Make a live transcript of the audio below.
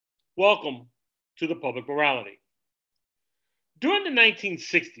Welcome to the Public Morality. During the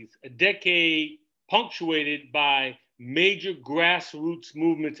 1960s, a decade punctuated by major grassroots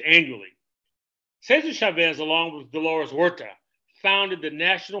movements annually, Cesar Chavez, along with Dolores Huerta, founded the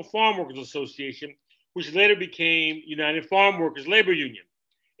National Farm Workers Association, which later became United Farm Workers Labor Union.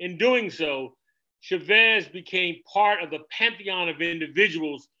 In doing so, Chavez became part of the pantheon of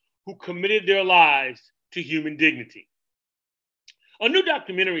individuals who committed their lives to human dignity. A new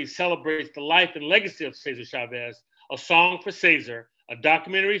documentary celebrates the life and legacy of Cesar Chavez, A Song for Cesar, a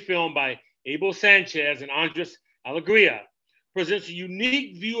documentary film by Abel Sanchez and Andres Alegria, presents a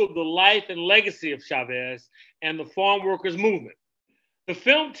unique view of the life and legacy of Chavez and the farm workers movement. The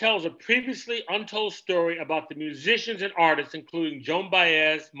film tells a previously untold story about the musicians and artists, including Joan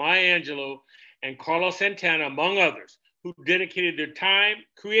Baez, Maya Angelou, and Carlos Santana, among others, who dedicated their time,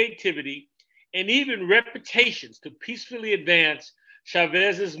 creativity, and even reputations to peacefully advance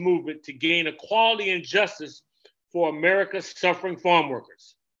Chavez's movement to gain equality and justice for America's suffering farm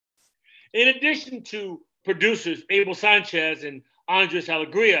workers. In addition to producers Abel Sanchez and Andres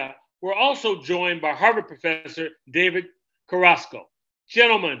Alegria, we're also joined by Harvard professor David Carrasco.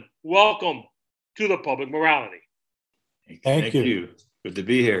 Gentlemen, welcome to the Public Morality. Thank you. Good to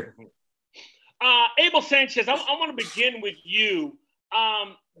be here. Abel Sanchez, I want to begin with you.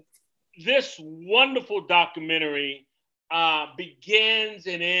 This wonderful documentary begins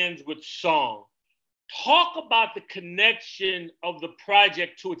and ends with song. Talk about the connection of the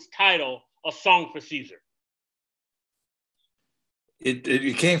project to its title, A Song for Cesar.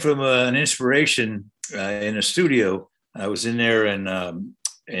 It came from an inspiration in a studio. I was in there,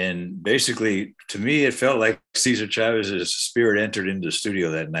 and basically, to me, it felt like Cesar Chavez's spirit entered into the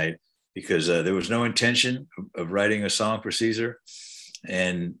studio that night, because there was no intention of writing a song for Cesar.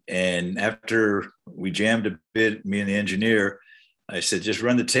 And after we jammed a bit, me and the engineer, I said, just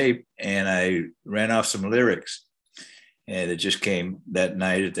run the tape. And I ran off some lyrics, and it just came that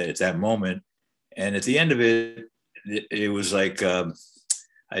night at that moment. And at the end of it, it was like,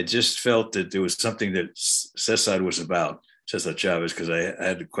 I just felt that there was something that Cesar was about, Cesar Chavez, because I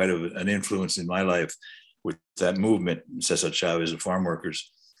had quite an influence in my life with that movement, Cesar Chavez and farm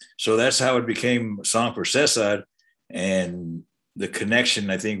workers. So that's how it became a song for Cesar. And the connection,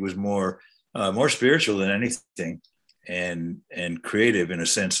 I think, was more spiritual than anything, and creative, in a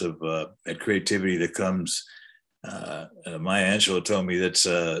sense of that creativity that comes. Maya Angelou told me that's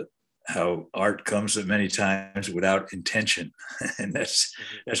how art comes at many times without intention, and that's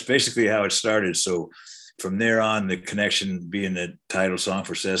basically how it started. So from there on, the connection being the title song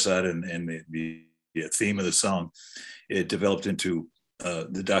for Cesar and the theme of the song, it developed into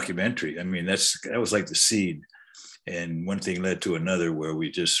the documentary. I mean, that was like the seed. And one thing led to another, where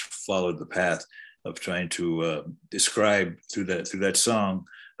we just followed the path of trying to describe through that song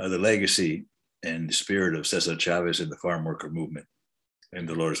the legacy and the spirit of Cesar Chavez and the farm worker movement, and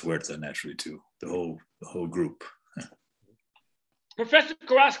Dolores Huerta, naturally, too, the whole group. Professor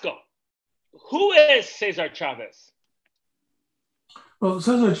Carrasco, who is Cesar Chavez? Well,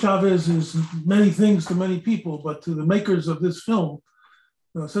 Cesar Chavez is many things to many people, but to the makers of this film,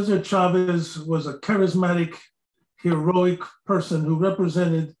 Cesar Chavez was a charismatic, heroic person who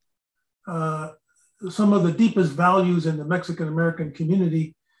represented some of the deepest values in the Mexican-American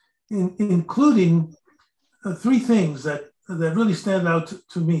community, including three things that really stand out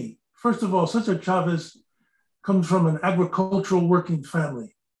to me. First of all, Cesar Chavez comes from an agricultural working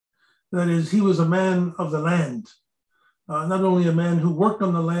family. That is, he was a man of the land, not only a man who worked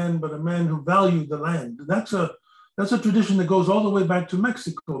on the land, but a man who valued the land. That's a tradition that goes all the way back to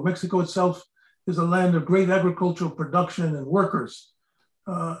Mexico. Mexico itself is a land of great agricultural production and workers.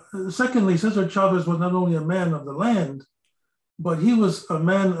 Secondly, Cesar Chavez was not only a man of the land, but he was a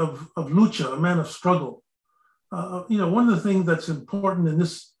man of lucha, a man of struggle. One of the things that's important in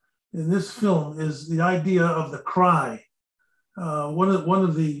this film is the idea of the cry. One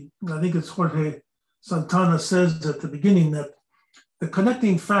of the, I think it's Jorge Santana says at the beginning, that the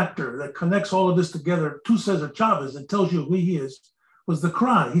connecting factor that connects all of this together to Cesar Chavez and tells you who he is was the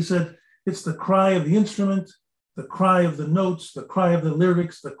cry. He said, it's the cry of the instrument, the cry of the notes, the cry of the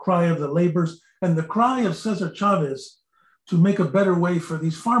lyrics, the cry of the labors, and the cry of Cesar Chavez to make a better way for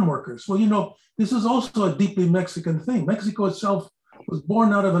these farm workers. Well, this is also a deeply Mexican thing. Mexico itself was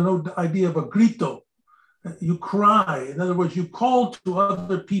born out of an idea of a grito. You cry. In other words, you call to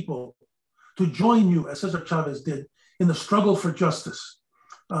other people to join you, as Cesar Chavez did, in the struggle for justice.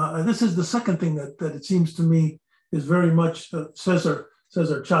 This is the second thing that it seems to me is very much Cesar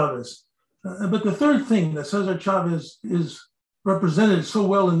Chavez. But the third thing that Cesar Chavez is represented so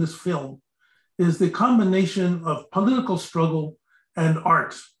well in this film is the combination of political struggle and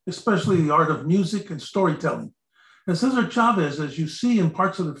art. especially the art of music and storytelling. And Cesar Chavez, as you see in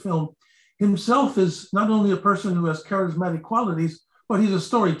parts of the film, himself is not only a person who has charismatic qualities, but he's a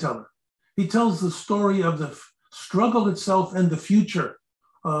storyteller. He tells the story of the struggle itself and the future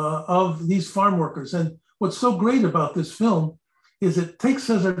of these farm workers. And what's so great about this film is it takes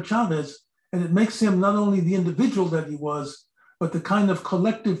Cesar Chavez and it makes him not only the individual that he was, but the kind of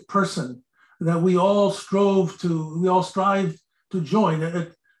collective person that we all strive to join.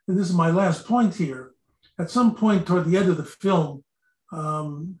 And this is my last point here. At some point toward the end of the film,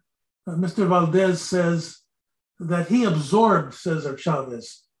 Mr. Valdez says that he absorbed Cesar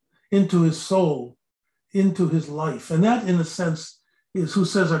Chavez into his soul, into his life. And that, in a sense, is who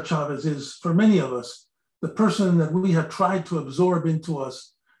Cesar Chavez is for many of us, the person that we have tried to absorb into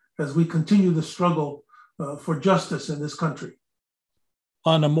us as we continue the struggle for justice in this country.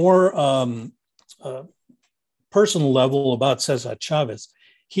 On a more personal level about Cesar Chavez,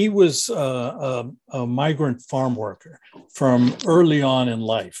 he was a migrant farm worker from early on in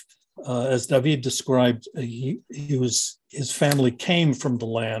life. As David described, his family came from the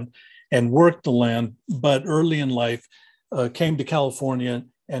land and worked the land, but early in life came to California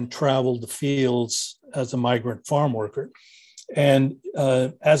and traveled the fields as a migrant farm worker. And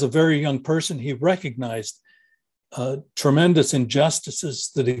as a very young person, he recognized tremendous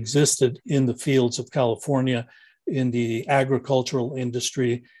injustices that existed in the fields of California, in the agricultural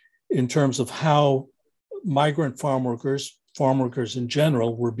industry, in terms of how migrant farm workers in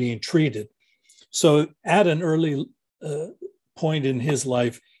general, were being treated. So at an early point in his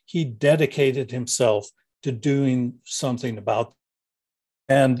life, he dedicated himself to doing something about it.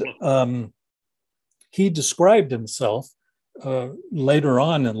 And he described himself later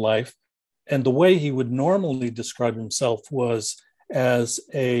on in life, and the way he would normally describe himself was as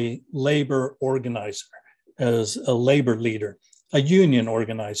a labor organizer, as a labor leader, a union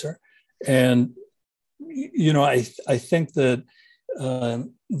organizer. And, you know, I think that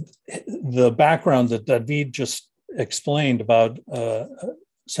the background that David just explained about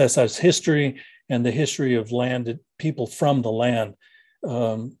Cesar's history and the history of land, people from the land,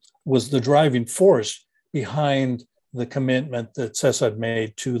 was the driving force behind the commitment that Cesar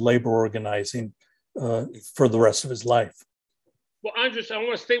made to labor organizing for the rest of his life. Well, Andres, I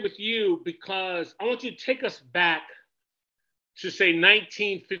want to stay with you because I want you to take us back to, say,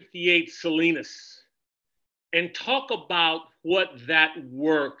 1958 Salinas and talk about what that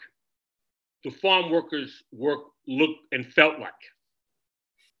work, the farm workers' work, looked and felt like.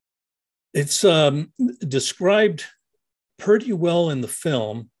 It's described pretty well in the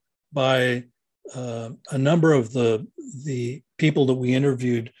film by a number of the people that we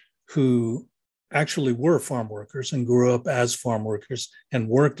interviewed who actually were farm workers and grew up as farm workers and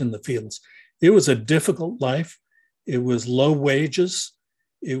worked in the fields. It was a difficult life. It was low wages.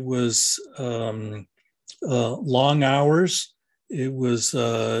 It was long hours. It was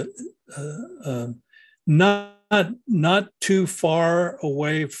not too far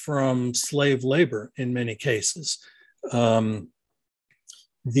away from slave labor in many cases.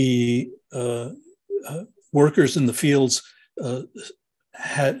 The workers in the fields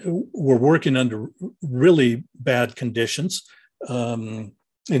were working under really bad conditions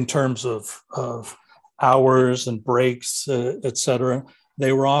in terms of hours and breaks, et cetera.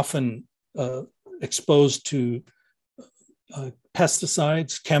 They were often exposed to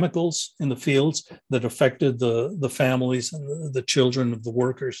pesticides, chemicals in the fields that affected the families and the children of the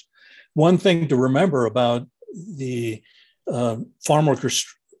workers. One thing to remember about the farm workers'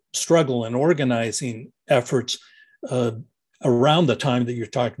 struggle and organizing efforts around the time that you're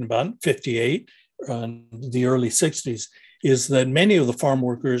talking about, 58, the early 60s, is that many of the farm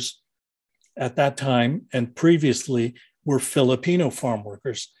workers at that time and previously were Filipino farm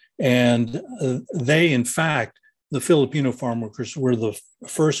workers. And they, in fact, the Filipino farm workers were the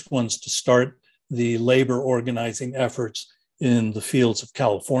first ones to start the labor organizing efforts in the fields of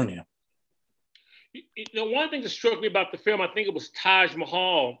California. You know, one thing that struck me about the film, I think it was Taj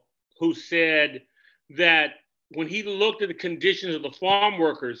Mahal, who said that when he looked at the conditions of the farm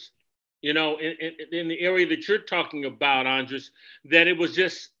workers, you know, in the area that you're talking about, Andres, that it was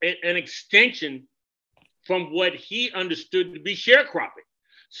just an extension from what he understood to be sharecropping.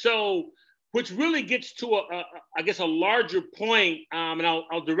 So, which really gets to I guess, a larger point, and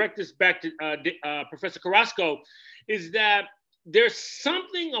I'll direct this back to Professor Carrasco, is that there's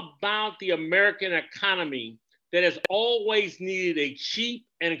something about the American economy that has always needed a cheap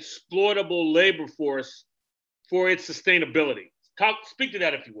and exploitable labor force for its sustainability. Speak to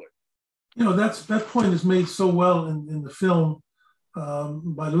that, if you would. You know, that point is made so well in the film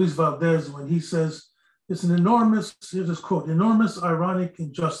by Luis Valdez when he says It's an enormous, here's this quote, enormous ironic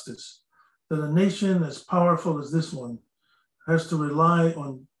injustice that a nation as powerful as this one has to rely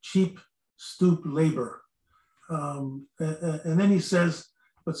on cheap, stoop labor. And then he says,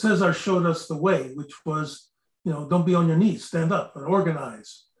 but Cesar showed us the way, which was, don't be on your knees, stand up and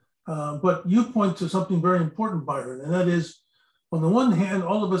organize. But you point to something very important, Byron, and that is, on the one hand,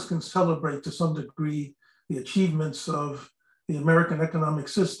 all of us can celebrate to some degree the achievements of the American economic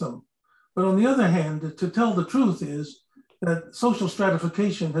system. But on the other hand, to tell the truth is that social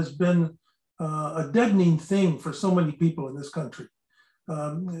stratification has been a deadening thing for so many people in this country.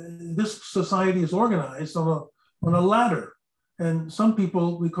 This society is organized on a ladder. And some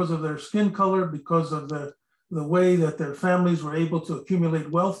people, because of their skin color, because of the way that their families were able to accumulate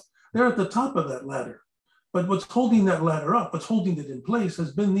wealth, they're at the top of that ladder. But what's holding that ladder up, what's holding it in place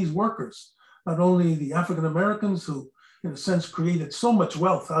has been these workers, not only the African Americans who, in a sense, created so much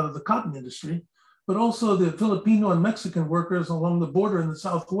wealth out of the cotton industry, but also the Filipino and Mexican workers along the border in the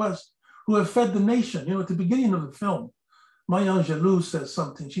Southwest who have fed the nation. At the beginning of the film, Maya Angelou says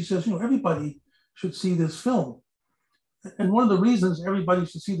something. She says, everybody should see this film. And one of the reasons everybody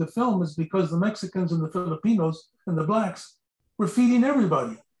should see the film is because the Mexicans and the Filipinos and the Blacks were feeding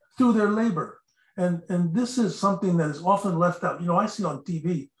everybody through their labor. And this is something that is often left out. I see on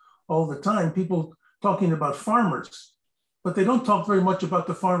TV all the time people talking about farmers, but they don't talk very much about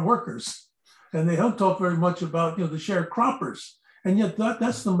the farm workers. And they don't talk very much about the sharecroppers. And yet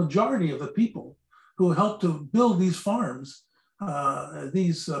that's the majority of the people who helped to build these farms,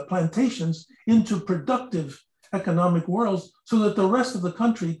 these plantations into productive economic worlds so that the rest of the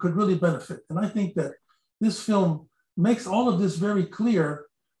country could really benefit. And I think that this film makes all of this very clear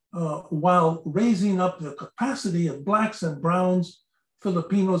while raising up the capacity of Blacks and Browns,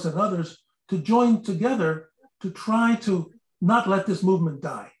 Filipinos and others to join together to try to not let this movement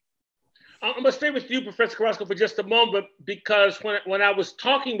die. I'm going to stay with you, Professor Carrasco, for just a moment, because when I was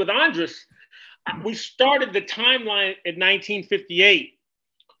talking with Andres, we started the timeline at 1958.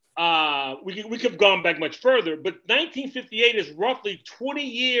 We could have gone back much further, but 1958 is roughly 20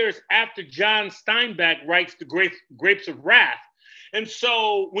 years after John Steinbeck writes The Grapes of Wrath. And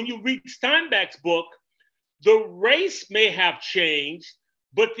so when you read Steinbeck's book, the race may have changed,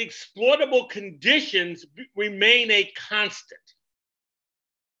 but the exploitable conditions remain a constant.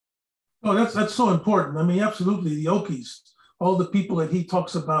 Oh, that's so important. I mean, absolutely, the Okies, all the people that he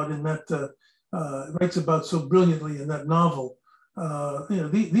talks about in that, writes about so brilliantly in that novel.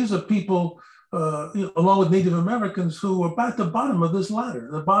 These are people, along with Native Americans, who are at the bottom of this ladder,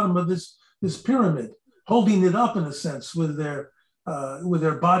 the bottom of this pyramid, holding it up in a sense with their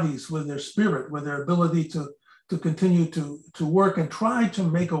bodies, with their spirit, with their ability to continue to work and try to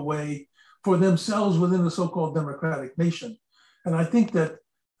make a way for themselves within the so-called democratic nation. And I think that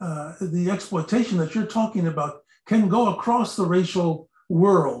the exploitation that you're talking about can go across the racial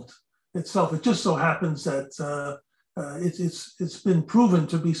world itself. It just so happens that it's been proven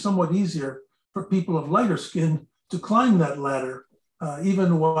to be somewhat easier for people of lighter skin to climb that ladder,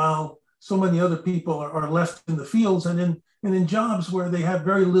 even while so many other people are left in the fields and in jobs where they have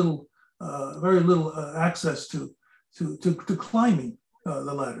very little access to climbing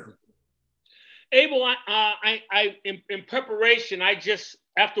the ladder. Abel, I in preparation,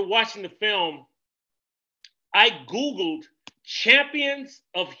 after watching the film, I Googled champions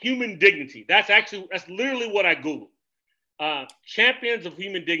of human dignity. That's literally what I Googled. Champions of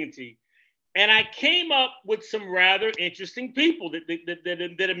human dignity. And I came up with some rather interesting people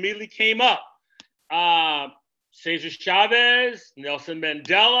that immediately came up. Cesar Chavez, Nelson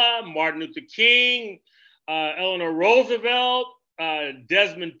Mandela, Martin Luther King, Eleanor Roosevelt,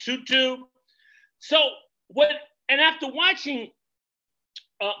 Desmond Tutu. And after watching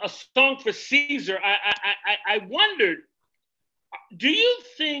A Song for Caesar, I wondered, do you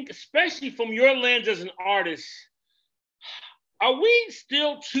think, especially from your lens as an artist, are we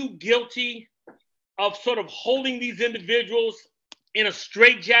still too guilty of sort of holding these individuals in a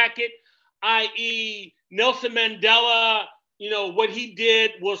straitjacket, i.e. Nelson Mandela, what he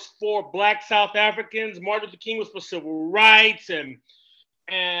did was for Black South Africans. Martin Luther King was for civil rights, and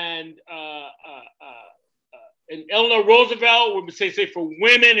Eleanor Roosevelt would say for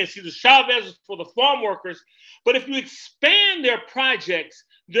women, and Cesar Chavez was for the farm workers. But if you expand their projects,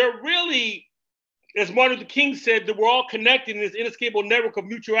 they're really, as Martin Luther King said, that we're all connected in this inescapable network of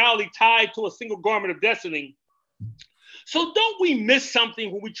mutuality tied to a single garment of destiny. So don't we miss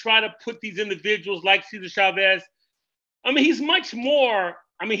something when we try to put these individuals like Cesar Chavez? I mean, he's much more,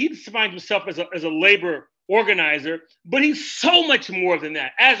 he defines himself as a labor organizer, but he's so much more than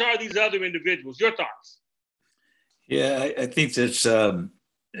that, as are these other individuals. Your thoughts? Yeah, I think that's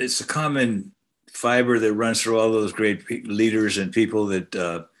it's a common fiber that runs through all those great leaders and people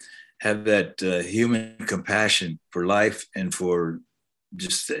that have that human compassion for life and for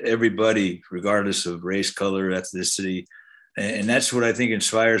just everybody, regardless of race, color, ethnicity. And that's what I think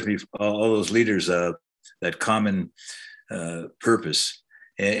inspires me, all those leaders, that common purpose.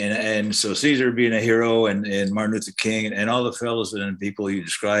 And so Cesar being a hero, and Martin Luther King and all the fellows and people you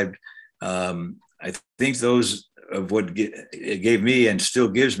described, I think those of what it gave me and still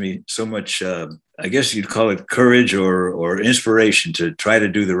gives me so much, I guess you'd call it courage or inspiration to try to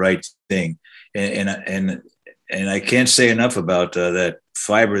do the right thing. And I can't say enough about that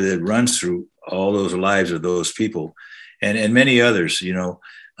fiber that runs through all those lives of those people and many others. You know,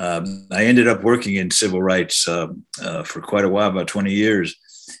 I ended up working in civil rights for quite a while, about 20 years.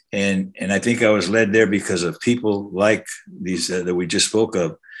 And I think I was led there because of people like these that we just spoke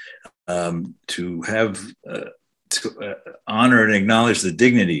of, to have to honor and acknowledge the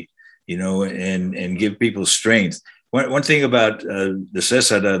dignity, you know, and give people strength. One thing about the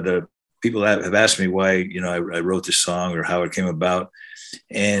Cesar, the people have asked me why, you know, I wrote this song or how it came about.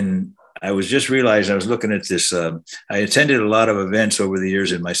 And I was just realizing, I was looking at this. I attended a lot of events over the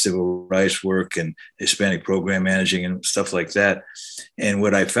years in my civil rights work and Hispanic program managing and stuff like that. And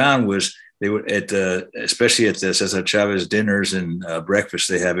what I found was they would, especially at the Cesar Chavez dinners and breakfast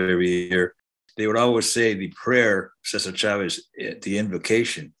they have every year, they would always say the prayer, Cesar Chavez, at the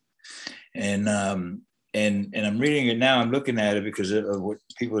invocation. And I'm reading it now. I'm looking at it because of what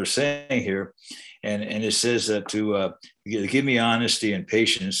people are saying here. And it says that to give me honesty and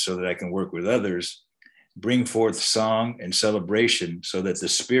patience so that I can work with others, bring forth song and celebration so that the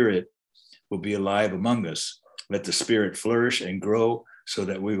spirit will be alive among us. Let the spirit flourish and grow so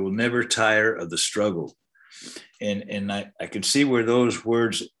that we will never tire of the struggle. And I can see where those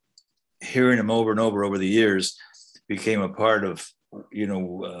words, hearing them over and over the years, became a part of, you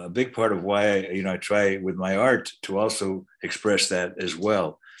know, a big part of why I try with my art to also express that as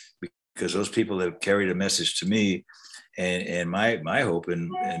well, because those people have carried a message to me and my hope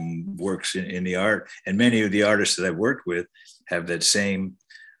and works in the art, and many of the artists that I've worked with have that same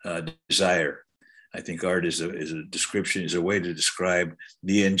desire. I think art is a description, is a way to describe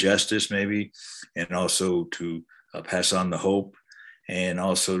the injustice maybe, and also to pass on the hope, and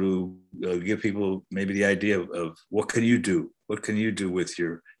also to give people maybe the idea of what can you do? What can you do with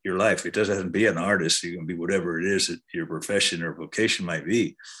your life? It doesn't have to be an artist. You can be whatever it is that your profession or vocation might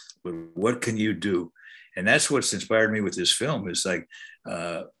be, but what can you do? And that's what's inspired me with this film. Is like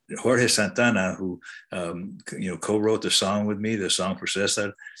Jorge Santana, who co-wrote the song with me, the song for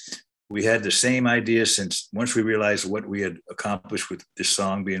Cesar. We had the same idea since once we realized what we had accomplished with this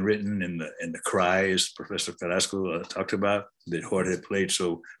song being written, and the cry, as Professor Carrasco talked about, that Jorge played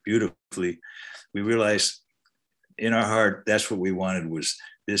so beautifully. We realized in our heart that's what we wanted, was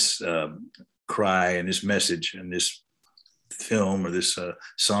this cry and this message and this film or this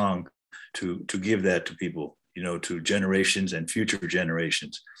song to give that to people, you know, to generations and future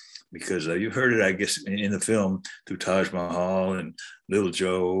generations. Because you've heard it, I guess, in the film through Taj Mahal and Little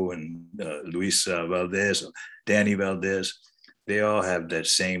Joe and Luis Valdez, Danny Valdez. They all have that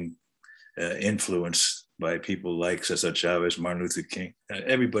same influence by people like Cesar Chavez, Martin Luther King,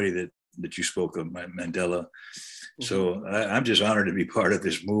 everybody that you spoke of, Mandela. Mm-hmm. So I'm just honored to be part of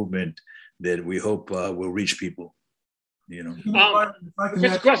this movement that we hope will reach people. You know. Byron,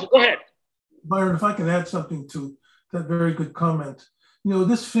 Go ahead. Byron, if I can add something to that very good comment. You know,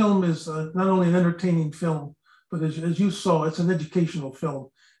 this film is not only an entertaining film, but as you saw, it's an educational film.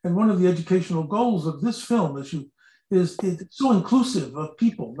 And one of the educational goals of this film is it's so inclusive of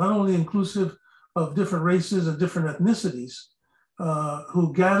people, not only inclusive of different races and different ethnicities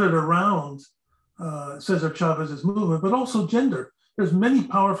who gathered around Cesar Chavez's movement, but also gender. There's many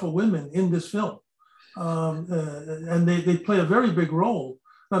powerful women in this film. And they play a very big role,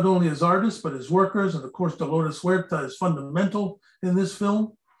 not only as artists, but as workers. And of course, Dolores Huerta is fundamental in this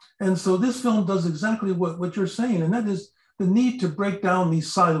film. And so this film does exactly what you're saying, and that is the need to break down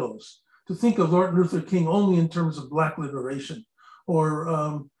these silos, to think of Martin Luther King only in terms of Black liberation,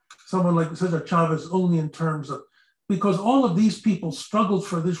 or someone like Cesar Chavez only in terms of, because all of these people struggled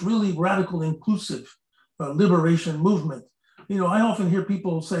for this really radical, inclusive liberation movement. You know, I often hear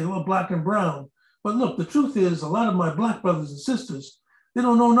people say, well, Black and brown. But look, the truth is a lot of my Black brothers and sisters, they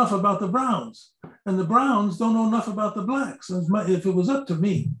don't know enough about the Browns, and the Browns don't know enough about the Blacks. And if it was up to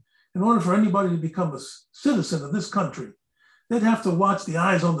me, in order for anybody to become a citizen of this country, they'd have to watch the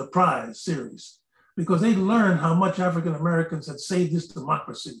Eyes on the Prize series, because they'd learn how much African Americans had saved this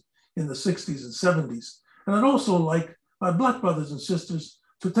democracy in the 60s and 70s. And I'd also like my Black brothers and sisters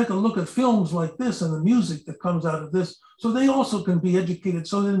to take a look at films like this and the music that comes out of this, so they also can be educated,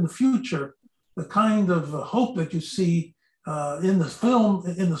 so that in the future, the kind of hope that you see in the film,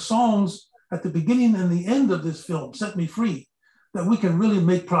 in the songs at the beginning and the end of this film, Set Me Free, that we can really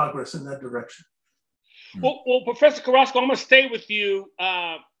make progress in that direction. Well, Professor Carrasco, I'm going to stay with you.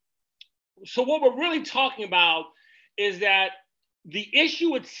 So what we're really talking about is that the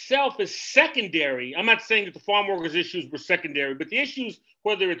issue itself is secondary. I'm not saying that the farm workers' issues were secondary, but the issues,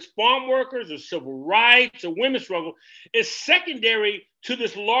 whether it's farm workers or civil rights or women's struggle, is secondary to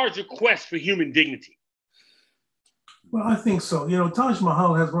this larger quest for human dignity. Well, I think so. You know, Taj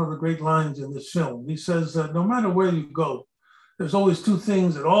Mahal has one of the great lines in this film. He says that no matter where you go, there's always two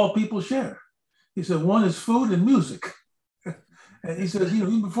things that all people share. He said, one is food and music. And he says, you know,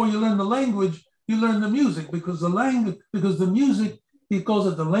 even before you learn the language, you learn the music, because the music, it goes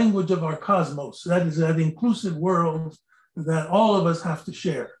at the language of our cosmos. That is that inclusive world that all of us have to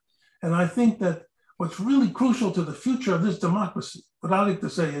share. And I think that what's really crucial to the future of this democracy, what I like to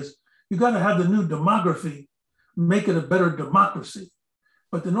say is, you got to have the new demography, make it a better democracy.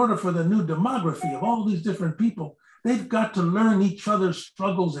 But in order for the new demography of all these different people, they've got to learn each other's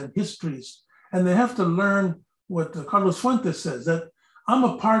struggles and histories. And they have to learn what Carlos Fuentes says, that I'm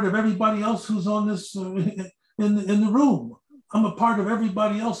a part of everybody else who's on this, in the room. I'm a part of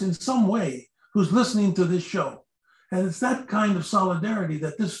everybody else in some way who's listening to this show. And it's that kind of solidarity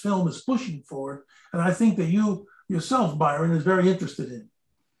that this film is pushing for. And I think that you yourself, Byron, is very interested in.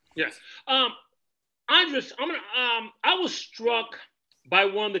 Yes. Andres, I was struck by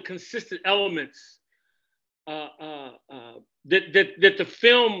one of the consistent elements that the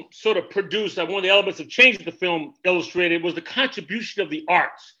film sort of produced. One of the elements of change that the film illustrated was the contribution of the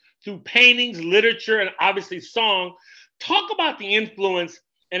arts through paintings, literature, and obviously song. Talk about the influence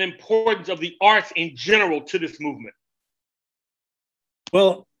and importance of the arts in general to this movement.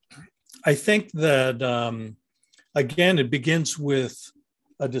 Well, I think that, again, it begins with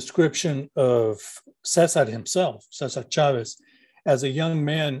a description of Cesar himself, Cesar Chavez. As a young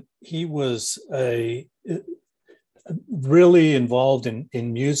man, he was really involved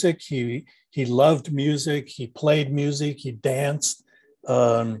in music. He loved music. He played music. He danced.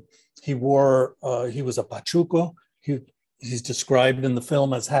 He was a pachuco. He's described in the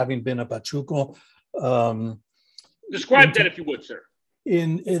film as having been a pachuco. Describe that, if you would, sir.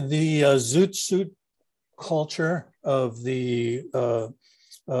 In the zoot suit culture of the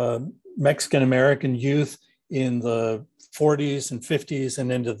Mexican-American youth in the 40s and 50s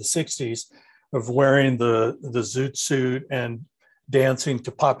and into the 60s, of wearing the zoot suit and dancing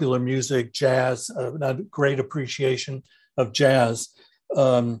to popular music, jazz, a great appreciation of jazz.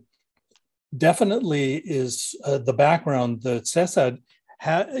 Definitely is the background that Cesar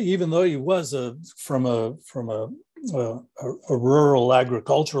had, even though he was from a rural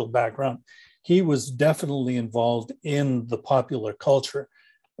agricultural background, he was definitely involved in the popular culture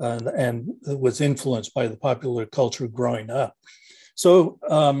and was influenced by the popular culture growing up. So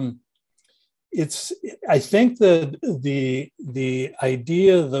I think that the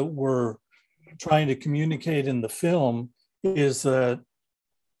idea that we're trying to communicate in the film is that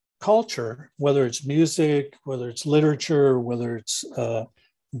culture, whether it's music, whether it's literature, whether it's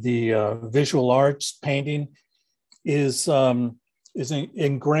the visual arts, painting, is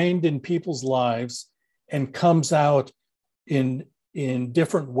ingrained in people's lives and comes out in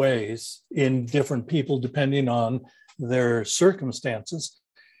different ways in different people depending on their circumstances.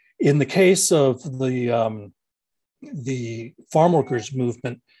 In the case of the farm workers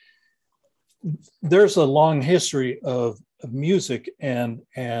movement, there's a long history of music and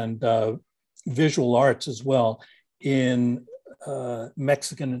visual arts as well in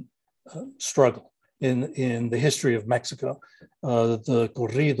Mexican struggle in the history of Mexico. The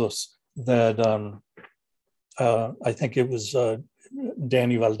corridos that I think it was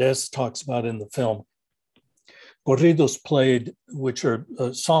Danny Valdez talks about in the film. Corridos played, which are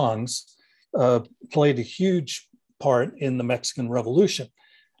songs, played a huge part in the Mexican Revolution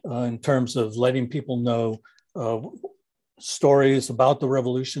in terms of letting people know stories about the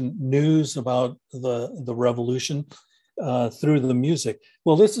revolution, news about the revolution through the music.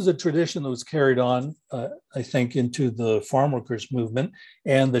 Well, this is a tradition that was carried on, I think, into the farm workers movement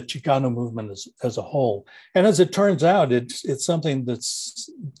and the Chicano movement as a whole. And as it turns out, it's something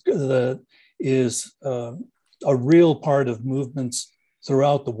that is a real part of movements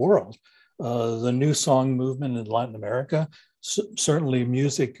throughout the world. The New Song movement in Latin America, certainly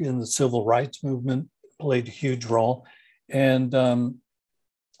music in the civil rights movement played a huge role. And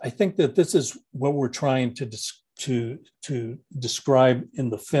I think that this is what we're trying to describe in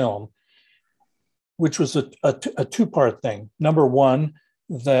the film, which was a two-part thing. Number one,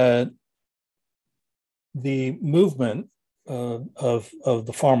 that the movement of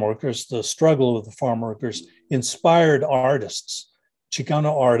the farm workers, the struggle of the farm workers, inspired artists,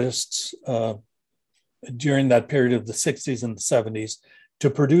 Chicano artists, during that period of the 60s and the 70s to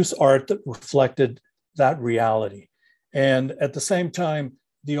produce art that reflected that reality. And at the same time,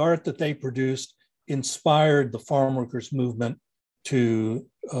 the art that they produced inspired the farm workers movement to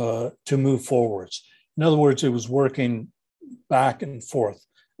move forwards. In other words, it was working back and forth,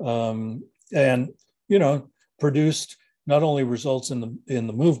 and produced not only results in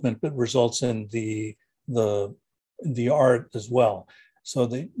the movement, but results in the art as well. So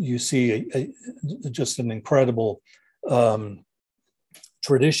that you see just an incredible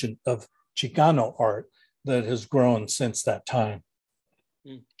tradition of Chicano art that has grown since that time.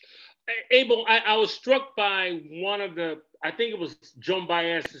 Abel, I was struck by one of the, I think it was Joan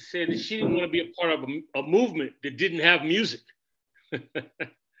Baez, who said that she didn't want to be a part of a movement that didn't have music.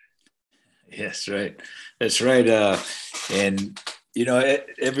 Yes, right. That's right. And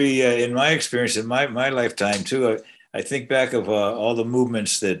every in my experience, in my lifetime too, I think back of all the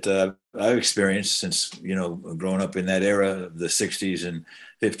movements that I've experienced since growing up in that era of the '60s and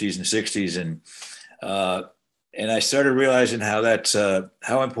 '50s and '60s, and I started realizing how that's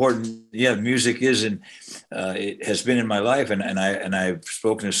how important music is, and it has been in my life, and I've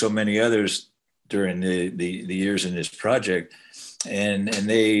spoken to so many others during the years in this project, and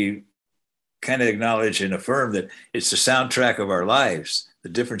they kind of acknowledge and affirm that it's the soundtrack of our lives, the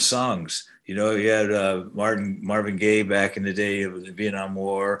different songs. You had Marvin Gaye back in the day of the Vietnam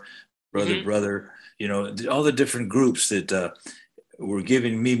War, Brother, all the different groups that were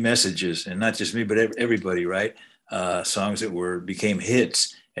giving me messages, and not just me, but everybody, right? Songs that became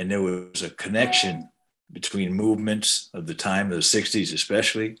hits, and there was a connection between movements of the time of the 60s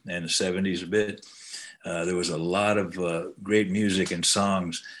especially, and the 70s a bit. There was a lot of great music and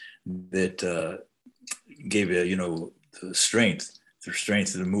songs that gave the strength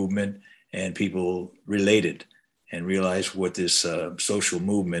of the movement, and people related and realized what this social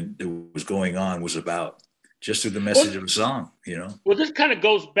movement that was going on was about, just through the message of a song, Well, this kind of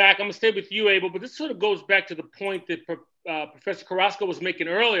goes back, I'm gonna stay with you, Abel, but this sort of goes back to the point that Professor Carrasco was making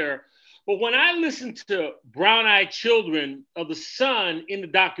earlier. But when I listened to Brown Eyed Children of the Sun in the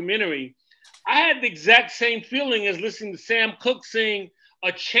documentary, I had the exact same feeling as listening to Sam Cooke sing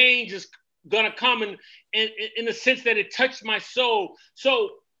 "A Change Is Gonna Come," in the sense that it touched my soul.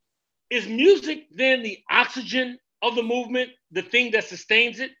 So is music then the oxygen of the movement, the thing that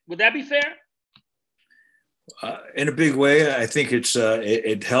sustains it? Would that be fair? In a big way, I think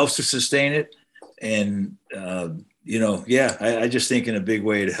it helps to sustain it, and I just think in a big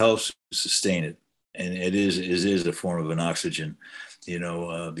way it helps to sustain it, and it is a form of an oxygen,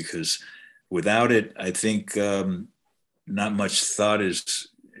 because without it, I think not much thought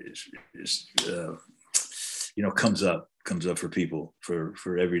comes up for people,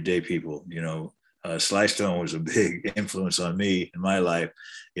 for everyday people. Sly Stone was a big influence on me in my life,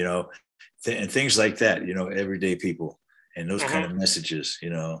 and things like that, everyday people, and those kind of messages,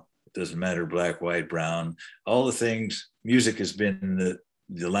 it doesn't matter, black, white, brown, all the things. Music has been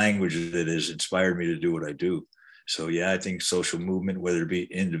the language that has inspired me to do what I do. So I think social movement, whether it be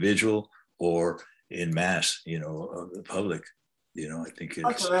individual or in mass, of the public, I think it's.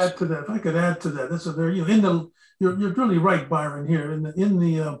 I could add to that. If I could add to that, that's a very you're really right, Byron. Here in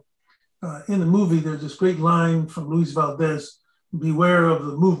the movie, there's this great line from Luis Valdez: "Beware of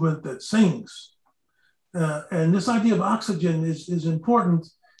the movement that sings." And this idea of oxygen is important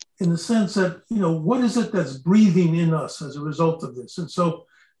in the sense that what is it that's breathing in us as a result of this? And so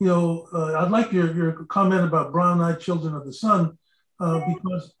I'd like your comment about Brown Eyed Children of the Sun,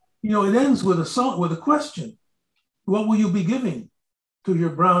 because it ends with a question. What will you be giving to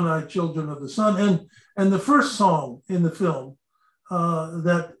your brown-eyed children of the sun? And the first song in the film,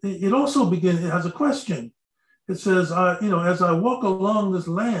 that it also begins, it has a question. It says, as I walk along this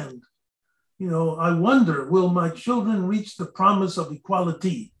land, I wonder, will my children reach the promise of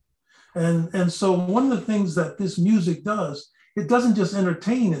equality? And so one of the things that this music does, it doesn't just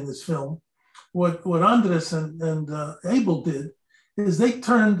entertain in this film. What Andres and Abel did is they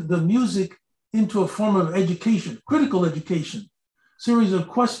turned the music into a form of education, critical education, series of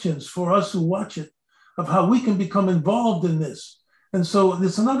questions for us who watch it of how we can become involved in this. And so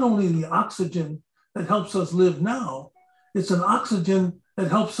it's not only the oxygen that helps us live now, it's an oxygen that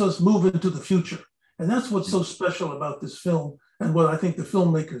helps us move into the future. And that's what's so special about this film and what I think the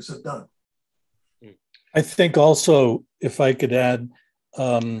filmmakers have done. I think also, if I could add,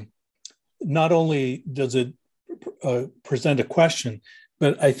 not only does it present a question,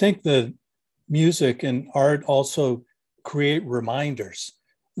 but I think that music and art also create reminders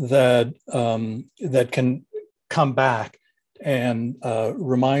that that can come back and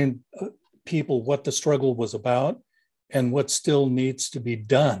remind people what the struggle was about and what still needs to be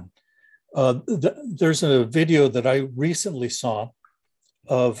done. There's a video that I recently saw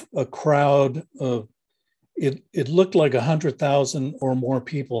of a crowd of, it looked like 100,000 or more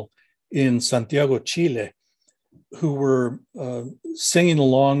people in Santiago, Chile, who were singing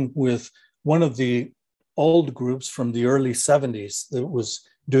along with one of the old groups from the early 70s that was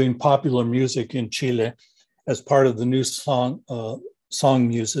doing popular music in Chile as part of the new song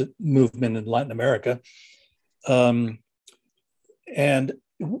music movement in Latin America. And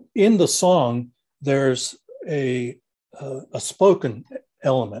in the song, there's a spoken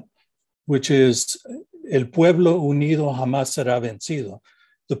element, which is El pueblo unido jamás será vencido.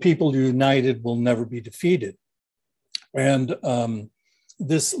 The people united will never be defeated. And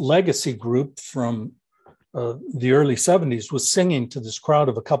this legacy group from the early 70s was singing to this crowd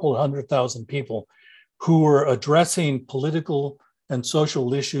of a couple of 100,000 people who were addressing political and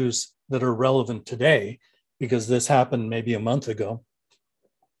social issues that are relevant today, because this happened maybe a month ago.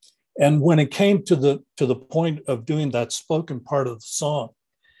 And when it came to the point of doing that spoken part of the song,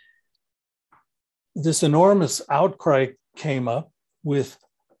 this enormous outcry came up with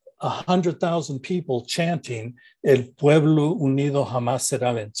 100,000 people chanting, El pueblo unido jamás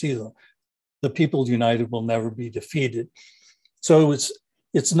será vencido. The people united will never be defeated. So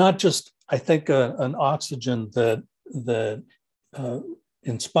it's not just, I think, an oxygen that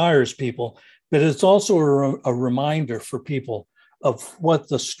inspires people, but it's also a reminder for people of what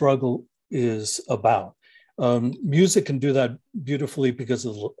the struggle is about. Music can do that beautifully because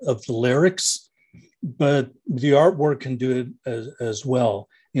of the lyrics, but the artwork can do it as well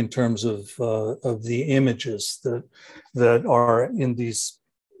in terms of the images that are in these,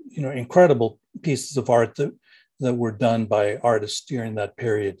 incredible pieces of art that were done by artists during that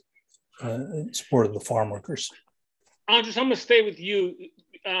period in support of the farm workers. Andres, I'm going to stay with you,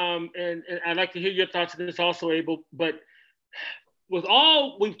 and I'd like to hear your thoughts on this also, Abel. But with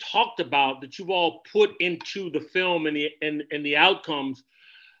all we've talked about that you've all put into the film and the outcomes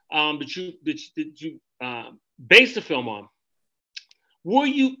that you based the film on, were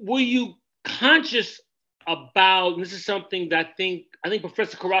you conscious about? And this is something that I think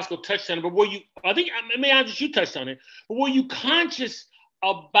Professor Carrasco touched on it, but Andres, you touched on it. But were you conscious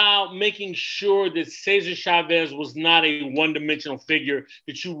about making sure that Cesar Chavez was not a one-dimensional figure,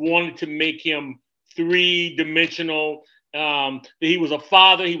 that you wanted to make him three-dimensional, that he was a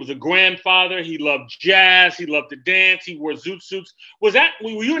father, he was a grandfather, he loved jazz, he loved to dance, he wore zoot suits? Were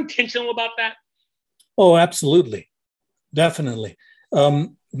you intentional about that? Oh, absolutely. Definitely.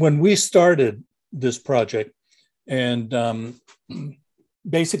 When we started this project, and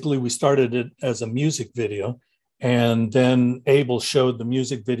basically we started it as a music video, and then Abel showed the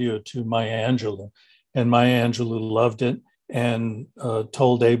music video to Maya Angelou, and Maya Angelou loved it and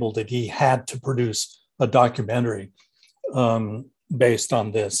told Abel that he had to produce a documentary based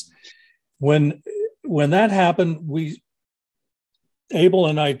on this. When that happened, Abel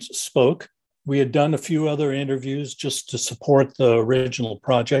and I spoke. We had done a few other interviews just to support the original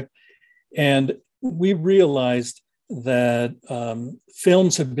project, and we realized that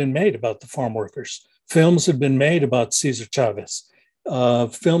films had been made about the farm workers. Films had been made about Cesar Chavez.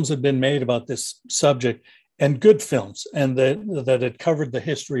 Films had been made about this subject, and good films, and that had covered the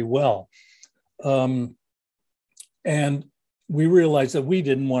history well. And we realized that we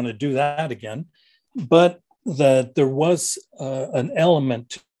didn't want to do that again, but that there was an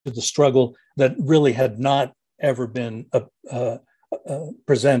element to the struggle that really had not ever been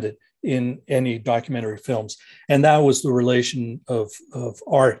presented in any documentary films. And that was the relation of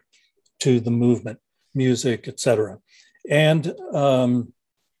art to the movement, music, etc. And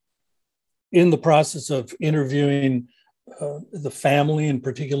in the process of interviewing the family in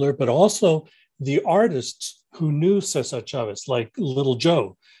particular, but also the artists who knew Cesar Chavez, like Little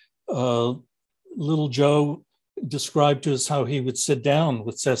Joe. Little Joe described to us how he would sit down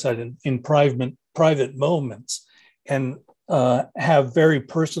with Cesar in private moments and have very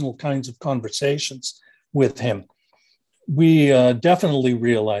personal kinds of conversations with him. We definitely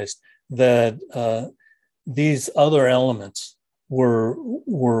realized that these other elements were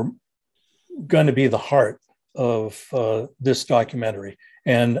going to be the heart of this documentary.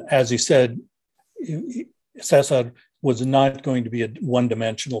 And as he said, Cesar was not going to be a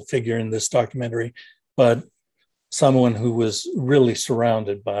one-dimensional figure in this documentary, but someone who was really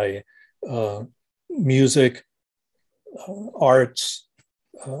surrounded by music, arts,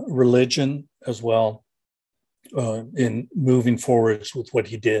 religion as well, in moving forwards with what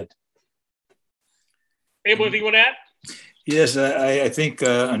he did. Abel, anything you want to add? Yes, I think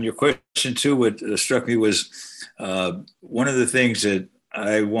on your question too, what struck me was one of the things that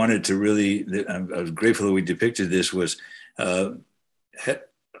I wanted to really, I was grateful that we depicted this was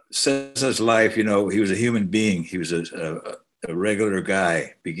Cesar's life. You know, he was a human being. He was a regular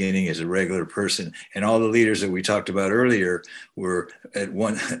guy beginning as a regular person. And all the leaders that we talked about earlier were at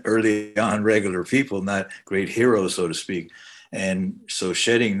one early on regular people, not great heroes, so to speak. And so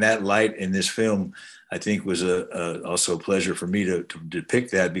shedding that light in this film, I think was also a pleasure for me to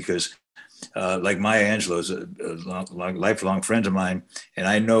depict that, because like Maya Angelou is a lifelong friend of mine, and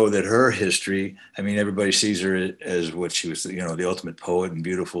I know that her history, I mean, everybody sees her as what she was, you know, the ultimate poet and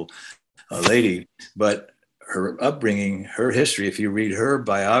beautiful lady, but her upbringing, her history, if you read her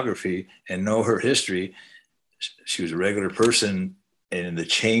biography and know her history, she was a regular person, and the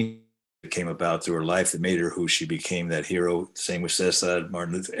change that came about through her life that made her who she became, that hero. Same with Cesar,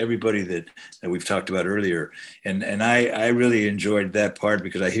 Martin Luther, everybody that we've talked about earlier. And I really enjoyed that part,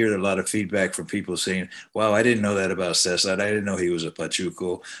 because I hear a lot of feedback from people saying, wow, I didn't know that about Cesar. I didn't know he was a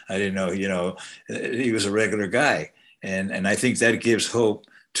pachuco. I didn't know, you know, he was a regular guy. And I think that gives hope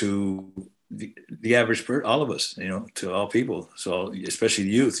to the average person, all of us, you know, to all people. So especially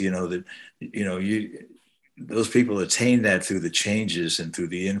youth, you know, that, you know, those people attain that through the changes and through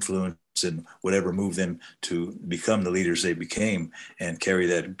the influence and whatever moved them to become the leaders they became, and carry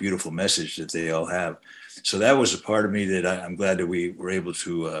that beautiful message that they all have. So that was a part of me that I'm glad that we were able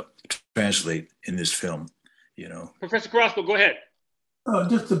to translate in this film, you know. Professor Carrasco, go ahead.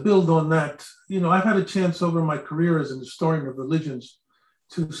 Just to build on that, you know, I've had a chance over my career as an historian of religions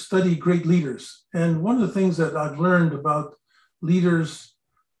to study great leaders. And one of the things that I've learned about leaders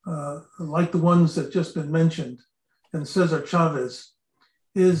like the ones that just been mentioned, and Cesar Chavez,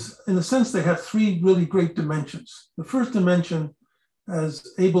 is in a sense they have three really great dimensions. The first dimension, as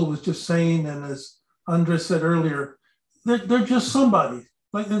Abel was just saying, and as Andres said earlier, they're just somebody.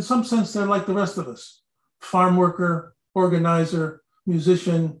 Like, in some sense, they're like the rest of us: farm worker, organizer,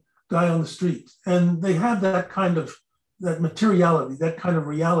 musician, guy on the street. And they have that kind of, that materiality, that kind of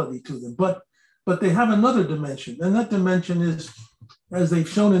reality to them. But they have another dimension, and that dimension is, as they've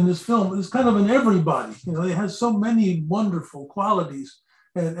shown in this film, is kind of an everybody. You know, it has so many wonderful qualities,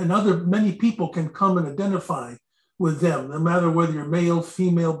 and many people can come and identify with them, no matter whether you're male,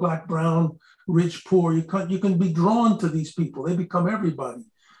 female, black, brown, rich, poor. You can be drawn to these people. They become everybody.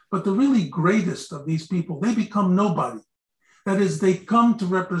 But the really greatest of these people, they become nobody. That is, they come to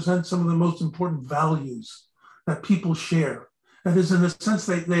represent some of the most important values that people share. That is, in a sense,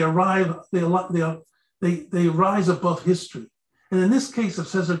 they rise above history. And in this case of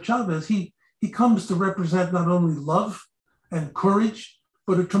Cesar Chavez, he comes to represent not only love and courage,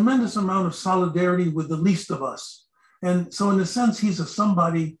 but a tremendous amount of solidarity with the least of us. And so in a sense, he's a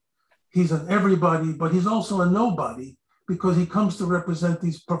somebody, he's an everybody, but he's also a nobody, because he comes to represent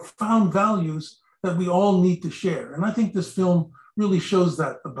these profound values that we all need to share. And I think this film really shows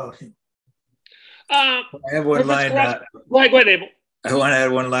that about him. I have one line. Go ahead, Abel. I want to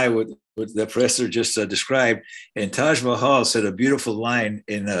add one line with what the professor just described. And Taj Mahal said a beautiful line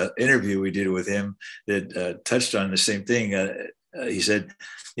in an interview we did with him that touched on the same thing. He said,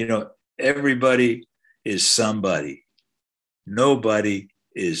 you know, everybody is somebody. Nobody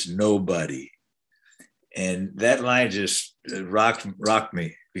is nobody. And that line just rocked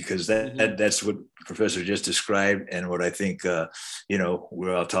me, because that's what Professor just described, and what I think, you know,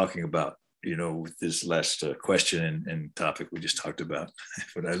 we're all talking about, you know, with this last question and topic we just talked about.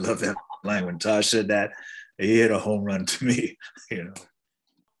 But I love that line. When Taj said that, he hit a home run to me, you know.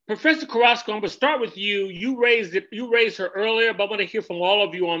 Professor Carrasco, I'm going to start with you. You raised her earlier, but I want to hear from all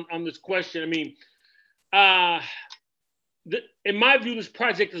of you on this question. I mean, in my view, this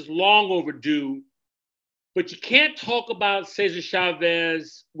project is long overdue, but you can't talk about Cesar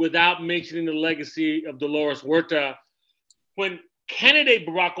Chavez without mentioning the legacy of Dolores Huerta. When candidate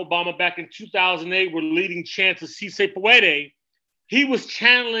Barack Obama back in 2008 were leading chants of Si Se Puede, he was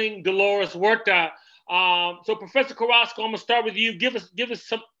channeling Dolores Huerta. So Professor Carrasco, I'm going to start with you. Give us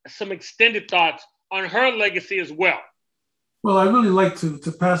some extended thoughts on her legacy as well. Well, I really like to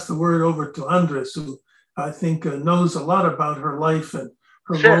pass the word over to Andres, who I think knows a lot about her life and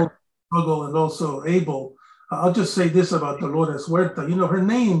her long struggle, and also Abel. I'll just say this about Dolores Huerta. You know, her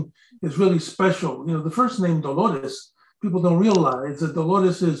name is really special. You know, the first name, Dolores, people don't realize that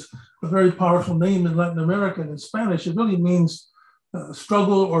Dolores is a very powerful name in Latin America, and in Spanish, it really means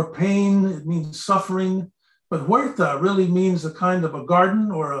struggle or pain. It means suffering. But Huerta really means a kind of a garden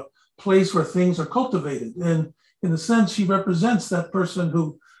or a place where things are cultivated. And in a sense, she represents that person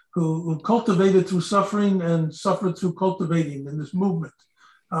who cultivated through suffering and suffered through cultivating in this movement.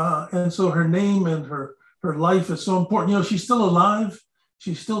 And so her name and her her life is so important. You know, she's still alive.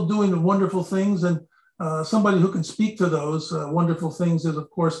 She's still doing the wonderful things. And somebody who can speak to those wonderful things is, of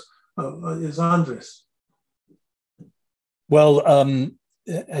course, is Andres. Well,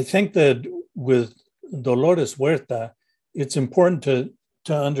 I think that with Dolores Huerta, it's important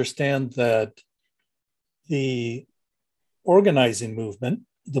to understand that the organizing movement,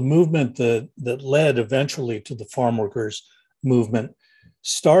 the movement that led eventually to the farm workers movement,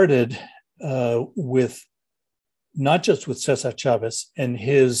 started with not just with Cesar Chavez and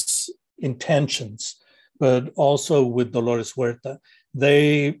his intentions, but also with Dolores Huerta.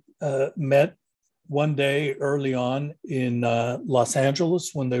 They met one day early on in Los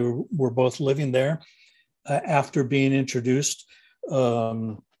Angeles when they were both living there after being introduced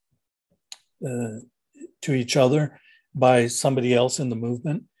to each other by somebody else in the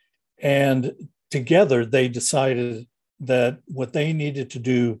movement. And together they decided that what they needed to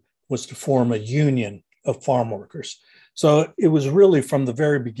do was to form a union of farm workers. So it was really from the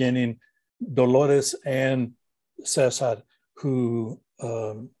very beginning, Dolores and Cesar who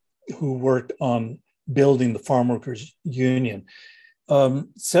worked on building the farm workers union.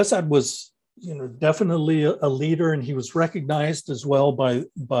 Cesar was, definitely a leader, and he was recognized as well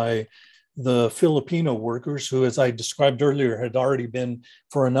by the Filipino workers who, as I described earlier, had already been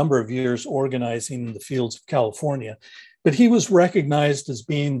for a number of years organizing in the fields of California. But he was recognized as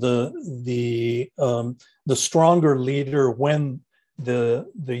being the stronger leader when the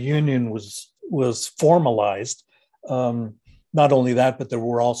union was formalized. Not only that, but there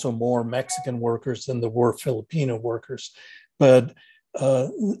were also more Mexican workers than there were Filipino workers. But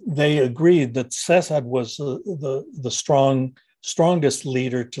they agreed that Cesar was the strongest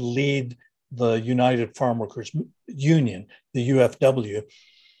leader to lead the United Farm Workers Union, the UFW.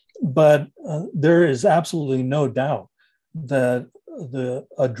 But there is absolutely no doubt that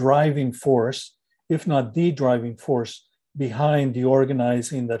a driving force, if not the driving force, behind the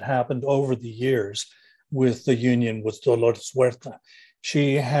organizing that happened over the years with the union was Dolores Huerta.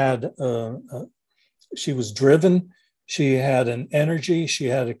 She was driven. She had an energy. She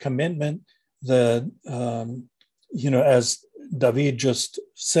had a commitment that, as David just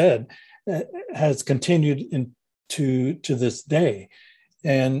said, has continued to this day.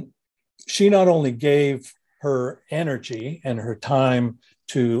 And she not only gave her energy and her time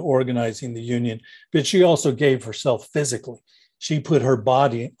to organizing the union, but she also gave herself physically. She put her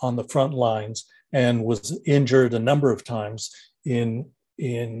body on the front lines and was injured a number of times in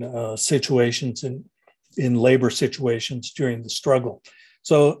situations, in labor situations during the struggle.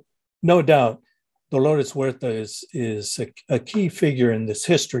 So no doubt, Dolores Huerta is a key figure in this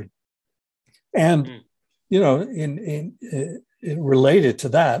history. And, related to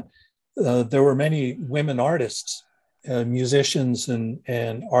that, there were many women artists, musicians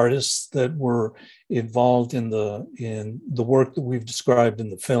and artists that were involved in the work that we've described in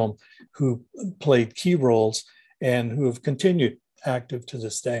the film, who played key roles and who have continued active to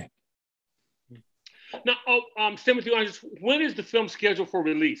this day. Now, stay with you, Andres. When is the film scheduled for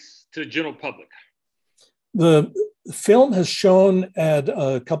release to the general public? The film has shown at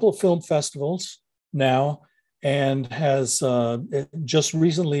a couple of film festivals now, and has just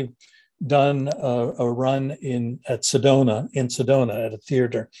recently done a run at Sedona at a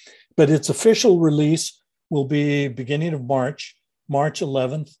theater. But its official release will be beginning of March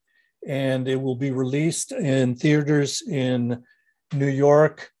 11th, and it will be released in theaters in New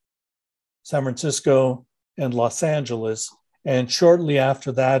York, San Francisco, and Los Angeles. And shortly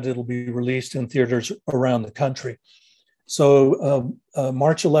after that, it'll be released in theaters around the country. So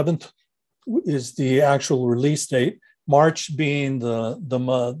March 11th is the actual release date. March being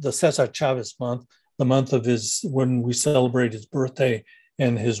the Cesar Chavez month, the month of when we celebrate his birthday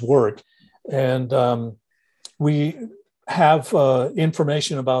and his work. And we have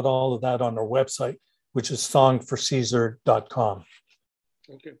information about all of that on our website, which is songforcesar.com.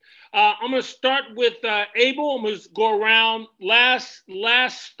 Okay. I'm going to start with Abel. I'm going to go around. Last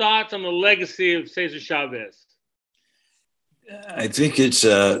thoughts on the legacy of Cesar Chavez. I think it's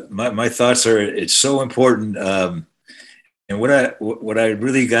my thoughts are it's so important. And what I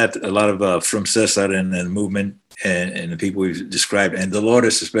really got a lot of from Cesar and the movement and the people we've described, and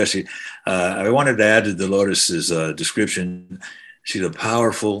Dolores especially, I wanted to add to Dolores's description. She's a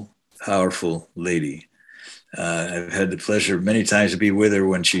powerful, powerful lady. I've had the pleasure many times to be with her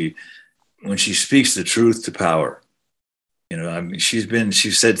when she speaks the truth to power. I mean,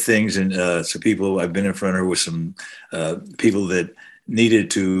 she's said things to people. I've been in front of her with some people that needed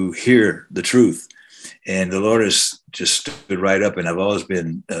to hear the truth. And Dolores just stood right up, and I've always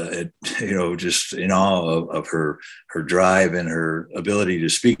been, just in awe of her drive and her ability to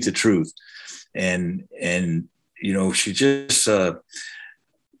speak the truth. and she just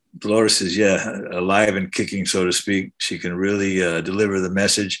Dolores is alive and kicking, so to speak. She can really deliver the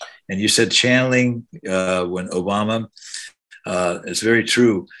message. And you said channeling when Obama. It's very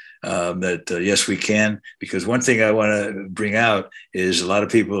true that yes, we can. Because one thing I want to bring out is a lot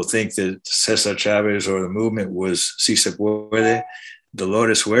of people think that Cesar Chavez or the movement was Si Se Puede.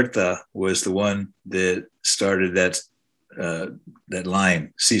 Dolores Huerta was the one that started that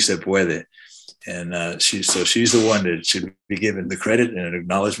line, Si Se Puede. And she's the one that should be given the credit and an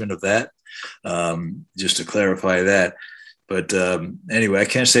acknowledgement of that, just to clarify that. But anyway, I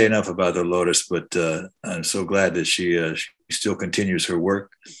can't say enough about Dolores, but I'm so glad that she still continues her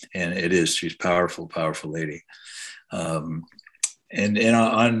work. And she's powerful, powerful lady. And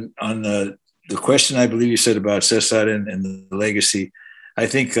on the question I believe you said about Cesar and the legacy, I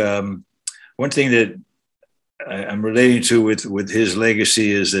think one thing that I'm relating to with his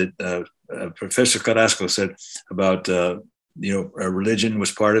legacy is that Professor Carrasco said about a religion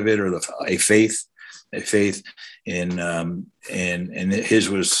was part of it, or a faith, and his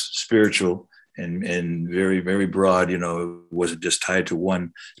was spiritual and very, very broad. It wasn't just tied to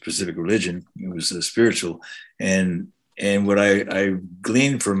one specific religion; it was spiritual. And what I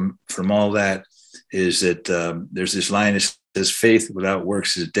gleaned from all that is that there's this line that says, "Faith without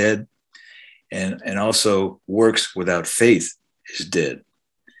works is dead," and also works without faith is dead.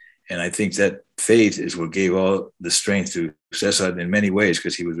 And I think that faith is what gave all the strength to Cesar in many ways,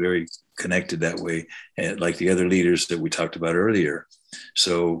 because he was very connected that way, and like the other leaders that we talked about earlier.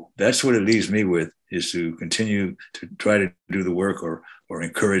 So that's what it leaves me with, is to continue to try to do the work or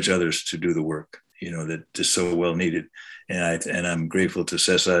encourage others to do the work, that is so well needed. And I'm grateful to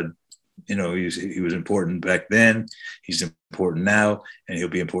Cesar. He was important back then, he's important now, and he'll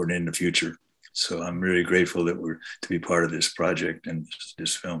be important in the future. So I'm really grateful that we're to be part of this project and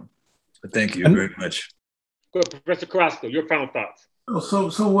this film. But thank you very much. Good. Professor Carrasco, your final thoughts.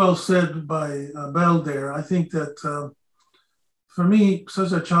 So well said by Abel there. I think that for me,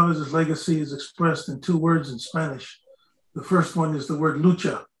 Cesar Chavez's legacy is expressed in two words in Spanish. The first one is the word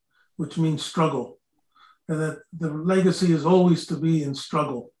lucha, which means struggle. And that the legacy is always to be in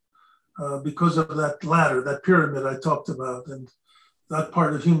struggle because of that ladder, that pyramid I talked about, and that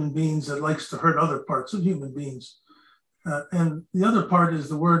part of human beings that likes to hurt other parts of human beings. And the other part is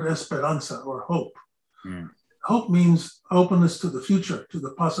the word esperanza, or hope. Mm. Hope means openness to the future, to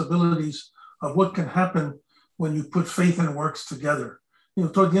the possibilities of what can happen when you put faith and works together.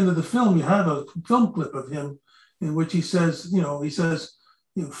 Toward the end of the film, you have a film clip of him in which he says,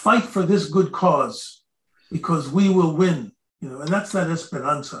 fight for this good cause because we will win, and that's that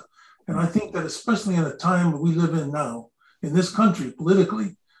esperanza. And I think that especially in a time we live in now, in this country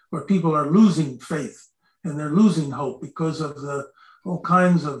politically, where people are losing faith and they're losing hope because of all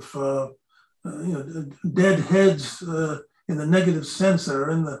kinds of dead heads in the negative sense that are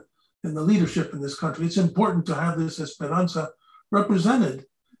in the leadership in this country. It's important to have this esperanza represented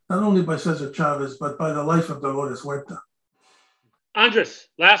not only by Cesar Chavez, but by the life of Dolores Huerta. Andres,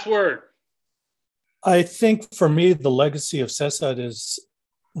 last word. I think for me, the legacy of Cesar is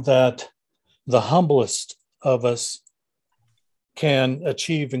that the humblest of us can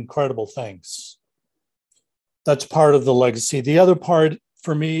achieve incredible things. That's part of the legacy. The other part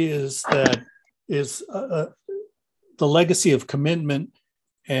for me is the legacy of commitment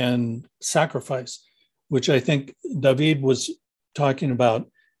and sacrifice, which I think David was talking about.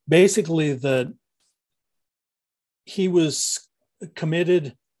 Basically, that he was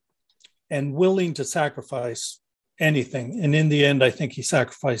committed and willing to sacrifice anything. And in the end, I think he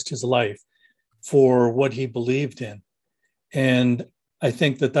sacrificed his life for what he believed in. And I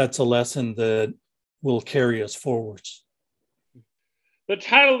think that that's a lesson that will carry us forwards. The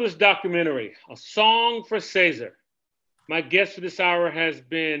title of this documentary, A Song for Cesar. My guest for this hour has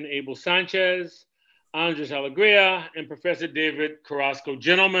been Abel Sanchez, Andres Alegria, and Professor David Carrasco.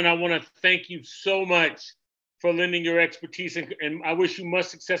 Gentlemen, I want to thank you so much for lending your expertise, and I wish you much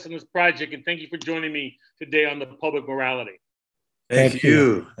success on this project. And thank you for joining me today on the Public Morality. Thank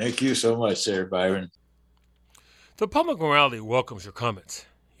you. Thank you so much, Sir Byron. The Public Morality welcomes your comments.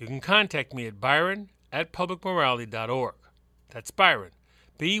 You can contact me at byron@publicmorality.org. That's Byron,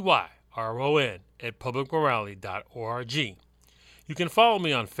 BYRON, at publicmorality.org. You can follow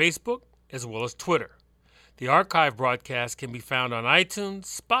me on Facebook as well as Twitter. The archive broadcast can be found on iTunes,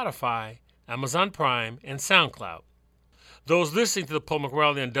 Spotify, Amazon Prime, and SoundCloud. Those listening to the Public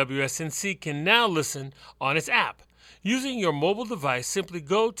Morality on WSNC can now listen on its app. Using your mobile device, simply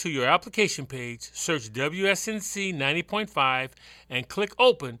go to your application page, search WSNC 90.5, and click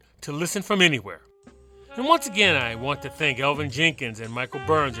Open to listen from anywhere. And once again, I want to thank Elvin Jenkins and Michael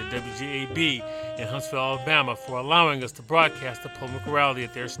Burns at WGAB in Huntsville, Alabama for allowing us to broadcast the Public Morality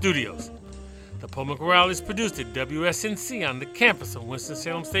at their studios. The Public Morality is produced at WSNC on the campus of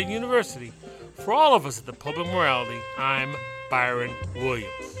Winston-Salem State University. For all of us at the Public Morality, I'm Byron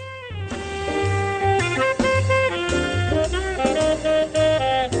Williams.